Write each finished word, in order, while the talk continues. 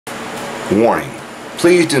Warning,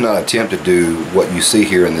 please do not attempt to do what you see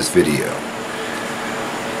here in this video.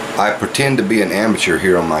 I pretend to be an amateur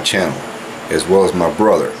here on my channel, as well as my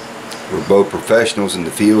brother. We're both professionals in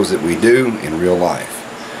the fields that we do in real life.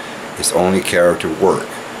 It's only character work.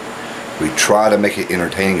 We try to make it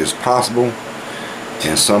entertaining as possible,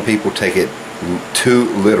 and some people take it too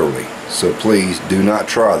literally. So please do not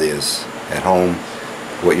try this at home.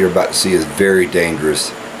 What you're about to see is very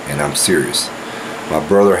dangerous, and I'm serious. My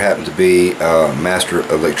brother happens to be a master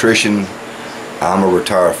electrician. I'm a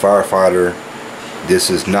retired firefighter. This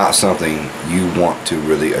is not something you want to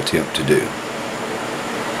really attempt to do.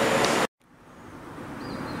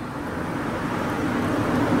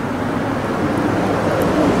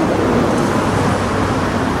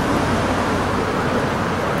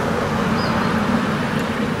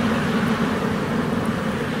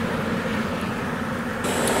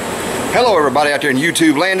 Hello everybody out there in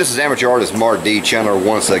YouTube land. This is amateur artist Mark D. Chandler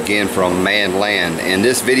once again from Man Land, and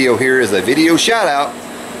this video here is a video shout out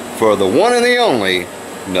for the one and the only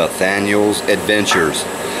Nathaniel's Adventures.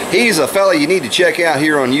 He's a fella you need to check out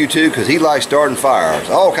here on YouTube because he likes starting fires,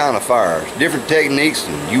 all kind of fires, different techniques,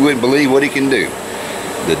 and you wouldn't believe what he can do.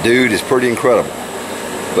 The dude is pretty incredible.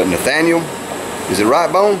 But Nathaniel, is it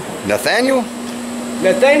right, Bone? Nathaniel?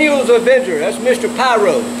 Nathaniel's Adventure. That's Mr.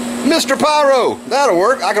 Pyro. Mr. Pyro, that'll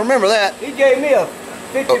work. I can remember that. He gave me a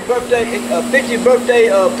 50th birthday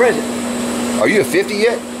present. Are you a 50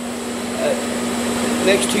 yet?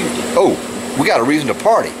 Next Tuesday. Oh, we got a reason to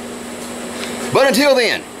party. But until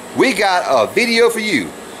then, we got a video for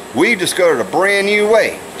you. We discovered a brand new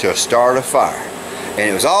way to start a fire,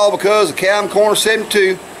 and it was all because of Cabin Corner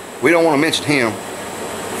 72. We don't want to mention him.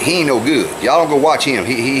 He ain't no good. Y'all don't go watch him.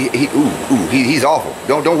 He's awful.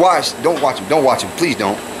 Don't watch him. Please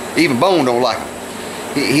don't. Even Bone don't like him.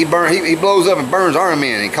 He blows up and burns Iron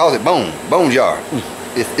Man and calls it bone jar.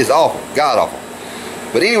 It's awful, god awful.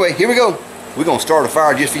 But anyway, here we go. We're gonna start a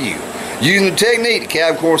fire just for you, using the technique that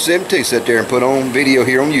Cabin Corner 72 sat there and put on video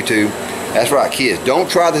here on YouTube. That's right, kids. Don't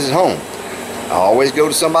try this at home. Always go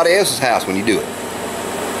to somebody else's house when you do it.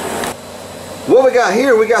 What we got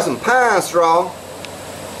here? We got some pine straw,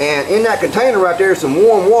 and in that container right there is some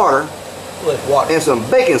warm water. With water. And some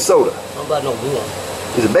baking soda. I'm about no warm.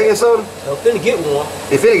 Is it baking soda? No, finna get warm.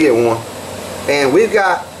 It finna get warm. And we've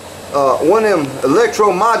got one of them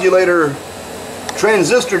electromodulator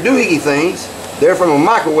transistor doohickey things. They're from a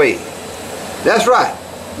microwave. That's right,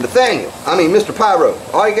 Mr. Pyro.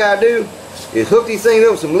 All you gotta do is hook these things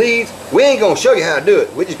up with some leads. We ain't gonna show you how to do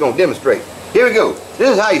it. We're just gonna demonstrate. Here we go. This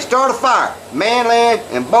is how you start a fire. Man Land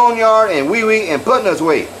and Boneyard and Wee Wee and Putnam's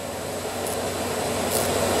Way.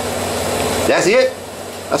 That's it?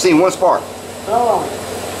 I seen one spark. Oh.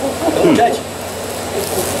 Don't touch it.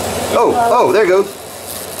 Oh, there it goes.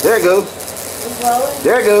 There it goes.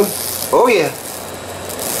 There it goes. Oh yeah.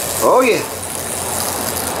 Oh yeah.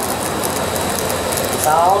 It's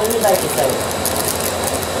all in the baking soda.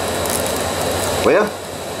 Well,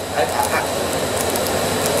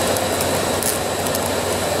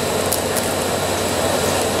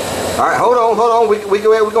 all right, hold on.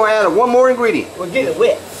 We're gonna add one more ingredient. We're getting it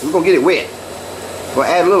wet. We're gonna get it wet. We'll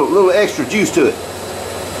add a little extra juice to it.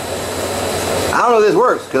 I don't know if this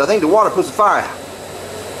works because I think the water puts the fire out.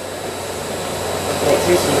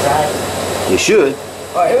 Electricity, right? It should.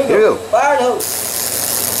 All right, here we go. Fire the hose.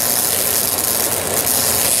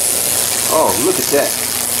 Oh, look at that.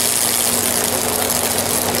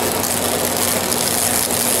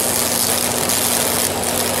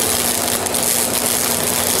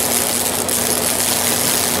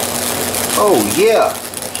 Oh yeah.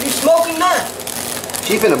 She's smoking now.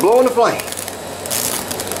 She finna blow in the flame.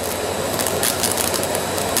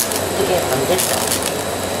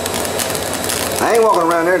 I ain't walking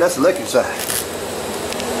around there. That's the electric side.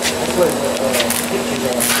 That's where the picture's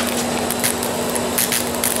at.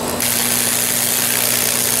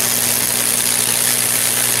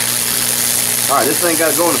 All right, this thing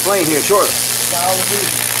got to go in the flame here shortly.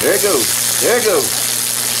 There it goes. There it goes.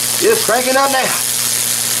 It's cranking up now.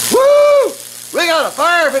 Woo! We got a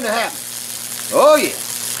fire finna happen. Oh yeah.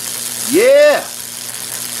 Yeah.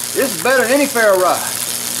 This is better than any ferro rod.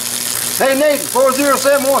 Hey Nathan,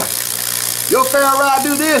 4071. Your ferro rod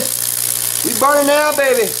do this. We burning now,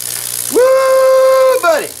 baby. Woo,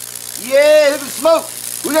 buddy. Yeah, look at the smoke.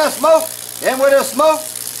 We got smoke. And where there's smoke,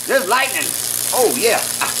 there's lightning. Oh yeah.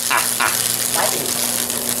 Lightning.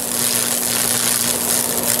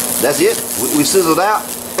 That's it. We sizzled out.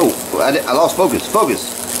 Oh, I lost focus.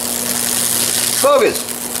 Focus.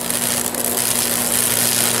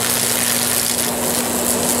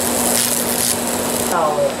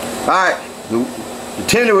 All right. The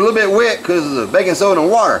tinder was a little bit wet because of the baking soda and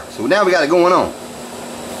water. So now we got it going on.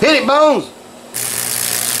 Hit it, Bones!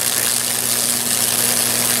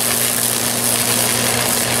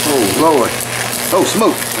 Oh, Lord. Oh,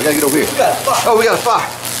 smoke. I gotta get over here. We got a fire. Oh, we got a fire.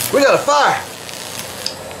 We got a fire.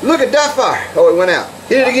 Look at that fire. Oh, it went out.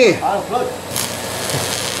 Hit it again. I unplugged it.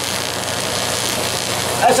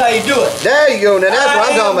 That's how you do it. There you go. Now that's what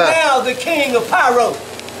I'm talking about. I am now the king of pyro.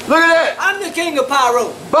 Look at that. I'm the king of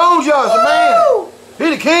pyro. Bones, y'all, the man. He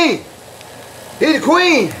the king. He the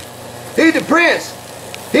queen. He the prince.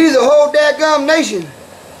 He's the whole dadgum nation.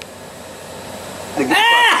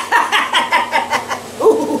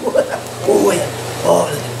 Ooh, oh yeah. Oh,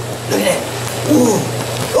 look at that. Ooh,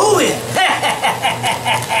 oh yeah.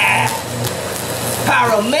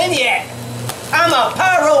 Pyromaniac. I'm a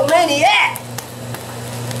pyromaniac.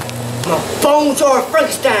 I'm a Bones or a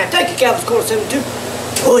Frankenstein. Thank you, Calvin's Corner 72.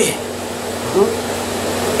 Oh yeah.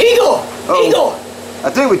 Igor. Oh. Igor. I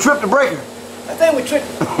think we tripped the breaker. I think we tricked.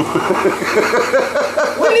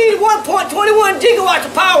 We need 1.21 gigawatts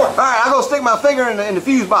of power. All right, I'm gonna stick my finger in the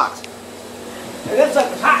fuse box. And that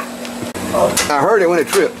sucker's hot. Oh. I heard it when it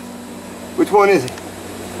tripped. Which one is it?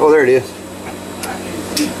 Oh, there it is.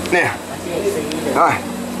 Now. All right.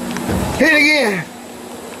 Hit it again.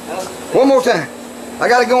 One more time. I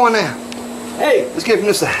got it going now. Hey. Let's get from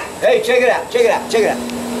this side. Hey, check it out. Check it out. Check it out.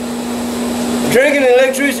 Drinking and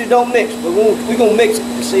electricity don't mix, but we're gonna mix it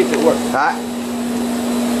to see if it works. All right.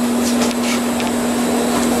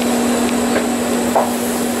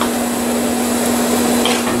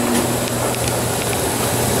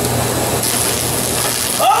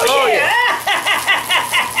 Oh yeah!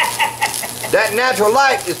 That natural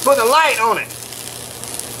light is putting a light on it.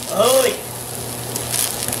 Oh yeah!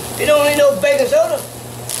 You don't need no baking soda.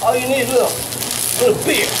 All you need is a little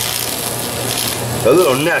beer. A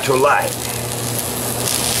little natural light.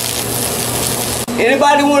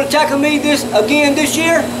 Anybody want to tackle me again this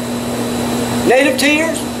year? Native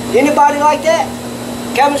Tears? Anybody like that?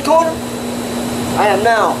 Calvin's Corner? I am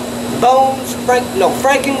now Bones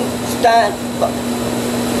Frankenstein.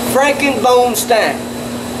 Frankenbonestein.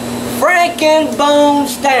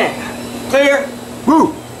 Frankenbonestein. Clear?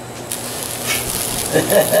 Woo!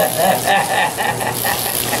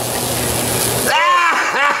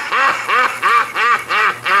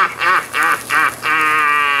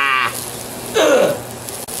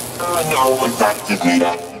 All I know is that just need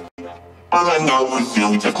up. All I know is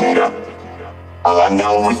you just need up. All I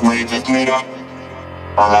know is we just need up.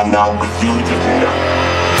 All I know is you just need up.